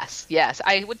 Yes.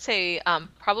 I would say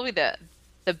probably the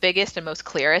biggest and most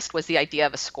clearest was the idea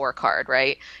of a scorecard,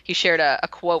 right? He shared a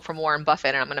quote from Warren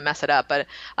Buffett, and I'm going to mess it up, but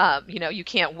you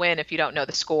can't win if you don't know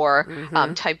the score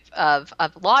type of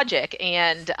logic.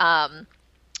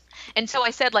 And so I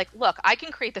said, like, look, I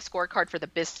can create the scorecard for the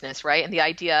business, right? And the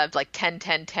idea of like 10,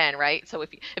 10, 10, right? So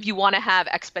if you want to have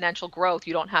exponential growth,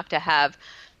 you don't have to have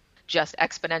just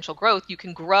exponential growth. You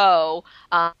can grow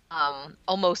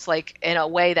almost like in a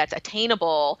way that's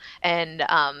attainable and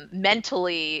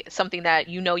mentally something that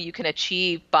you can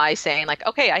achieve by saying like,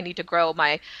 okay, I need to grow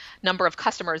my number of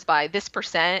customers by this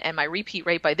percent and my repeat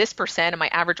rate by this percent and my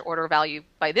average order value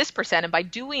by this percent. And by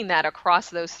doing that across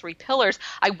those three pillars,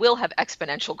 I will have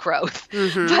exponential growth,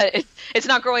 but it's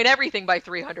not growing everything by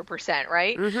 300%,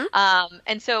 right?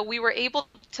 And so we were able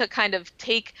to kind of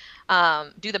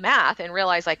do the math and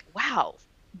realize like, wow,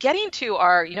 getting to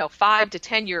our 5 to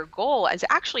 10 year goal is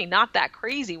actually not that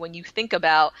crazy when you think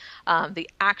about the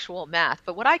actual math.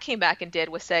 But what I came back and did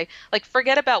was say, like,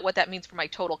 forget about what that means for my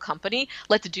total company.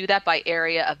 Let's do that by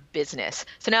area of business.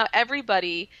 So now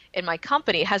everybody in my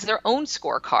company has their own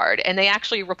scorecard, and they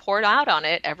actually report out on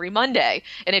it every Monday.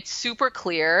 And it's super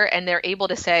clear, and they're able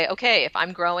to say, okay, if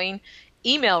I'm growing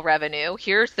email revenue,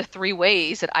 here's the 3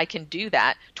 ways that I can do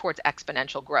that towards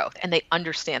exponential growth. And they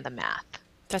understand the math.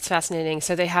 That's fascinating.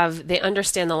 So they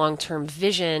understand the long-term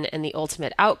vision and the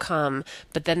ultimate outcome,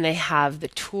 but then they have the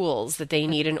tools that they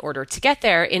need in order to get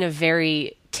there in a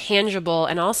very tangible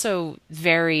and also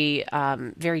very,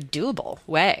 very doable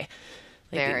way.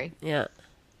 Yeah.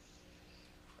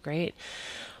 Great.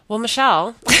 Well,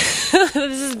 Michelle, this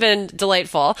has been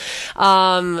delightful.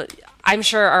 I'm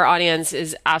sure our audience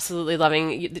is absolutely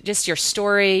loving just your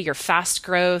story, your fast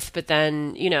growth, but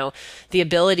then, the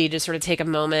ability to sort of take a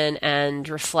moment and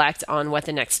reflect on what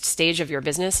the next stage of your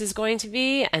business is going to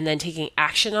be and then taking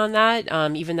action on that,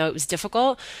 even though it was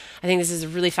difficult. I think this is a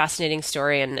really fascinating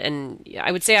story. And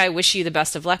I would say I wish you the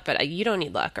best of luck, but you don't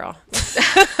need luck, girl.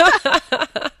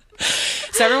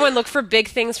 So everyone look for big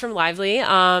things from Lively.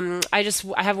 I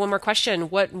have one more question.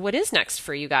 What is next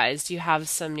for you guys? Do you have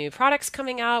some new products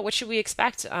coming out? What should we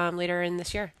expect later in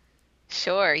this year?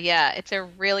 Sure. Yeah. It's a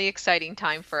really exciting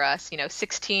time for us.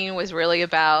 16 was really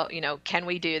about, can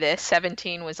we do this?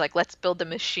 17 was like, let's build the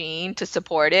machine to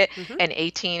support it. And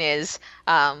 18 is,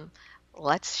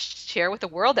 let's share with the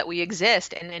world that we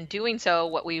exist. And in doing so,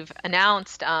 what we've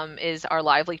announced is our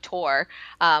Lively Tour,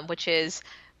 which is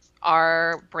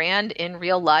our brand in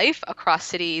real life across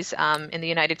cities in the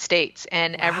United States.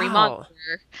 And every month,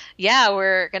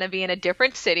 we're going to be in a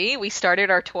different city. We started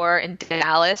our tour in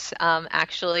Dallas,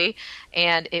 actually,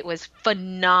 and it was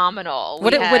phenomenal.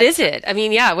 What is it? I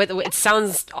mean, it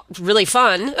sounds really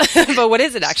fun, but what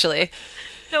is it actually?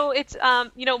 So it's,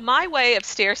 my way of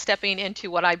stair-stepping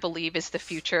into what I believe is the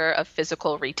future of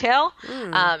physical retail.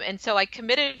 And so I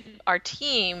committed our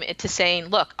team to saying,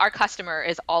 look, our customer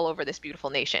is all over this beautiful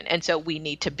nation. And so we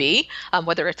need to be,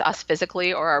 whether it's us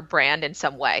physically or our brand in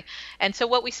some way. And so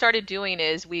what we started doing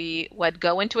is we would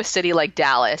go into a city like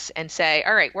Dallas and say,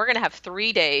 all right, we're going to have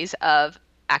 3 days of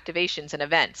activations and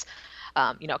events.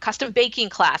 A custom baking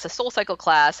class, a SoulCycle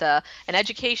class, an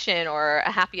education, or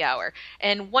a happy hour.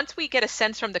 And once we get a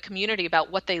sense from the community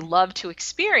about what they love to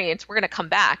experience, we're going to come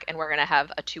back and we're going to have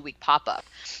a 2-week pop-up.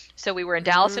 So we were in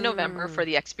Dallas in November for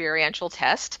the experiential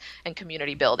test and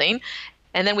community building.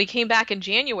 And then we came back in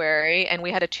January and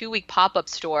we had a 2-week pop-up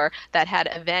store that had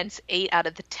events 8 out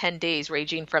of the 10 days,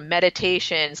 ranging from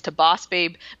meditations to Boss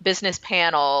Babe business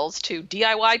panels to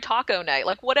DIY taco night,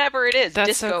 like whatever it is. That's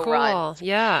disco so cool. run.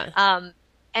 Yeah.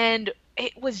 And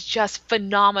it was just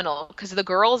phenomenal because the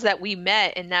girls that we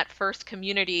met in that first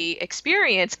community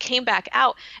experience came back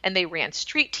out and they ran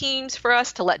street teams for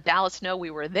us to let Dallas know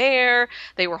we were there.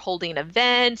 They were holding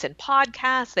events and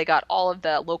podcasts. They got all of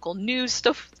the local news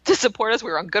stuff to support us.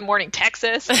 We were on Good Morning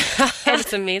Texas.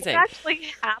 That's amazing. What actually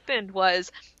happened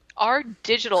was our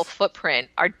digital footprint,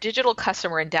 our digital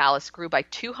customer in Dallas grew by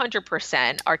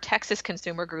 200%. Our Texas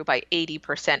consumer grew by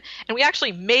 80%. And we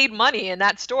actually made money in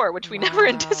that store, which we never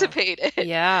anticipated.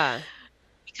 Yeah.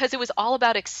 Because it was all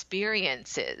about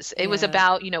experiences. It was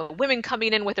about, women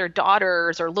coming in with their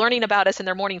daughters or learning about us in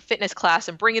their morning fitness class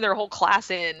and bringing their whole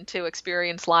class in to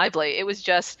experience Lively. It was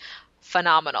just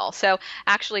phenomenal. So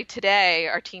actually today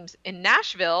our team's in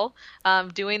Nashville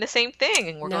doing the same thing,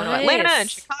 and we're going to Atlanta and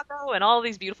Chicago and all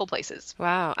these beautiful places.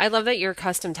 Wow. I love that you're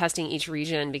custom testing each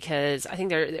region, because I think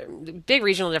there are big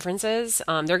regional differences.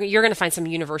 You're going to find some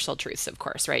universal truths, of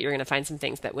course, right? You're going to find some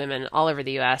things that women all over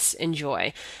the U.S.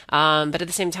 enjoy. But at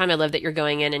the same time, I love that you're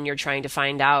going in and you're trying to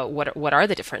find out what are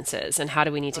the differences and how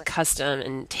do we need to custom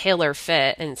and tailor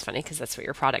fit. And it's funny because that's what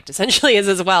your product essentially is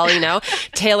as well,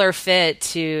 tailor fit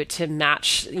to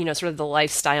match, sort of the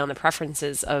lifestyle and the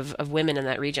preferences of women in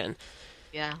that region.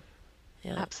 Yeah.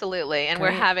 Absolutely. And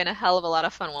Great. We're having a hell of a lot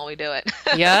of fun while we do it.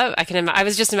 Yeah, I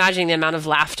was just imagining the amount of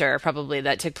laughter probably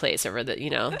that took place over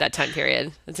that time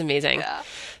period. It's amazing. Yeah.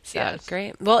 So Yes.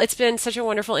 Great. Well, it's been such a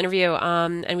wonderful interview.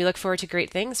 And we look forward to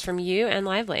great things from you and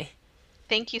Lively.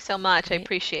 Thank you so much. I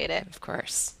appreciate it. Of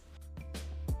course.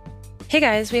 Hey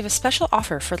guys, we have a special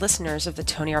offer for listeners of the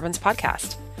Tony Robbins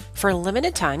podcast. For a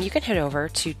limited time, you can head over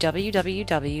to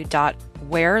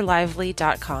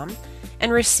www.wearlively.com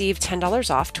and receive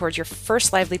 $10 off towards your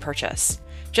first Lively purchase.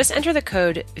 Just enter the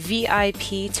code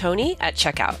VIPTony at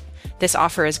checkout. This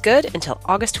offer is good until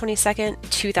August 22nd,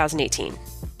 2018.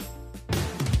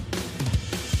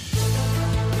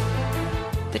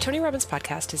 The Tony Robbins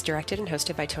podcast is directed and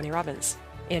hosted by Tony Robbins.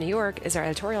 Anna York is our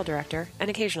editorial director and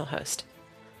occasional host.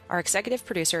 Our executive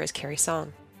producer is Carrie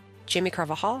Song. Jamie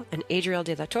Carvajal and Adriel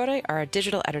De La Torre are our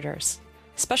digital editors.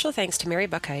 Special thanks to Mary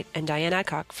Buckheit and Diane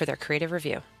Adcock for their creative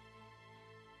review.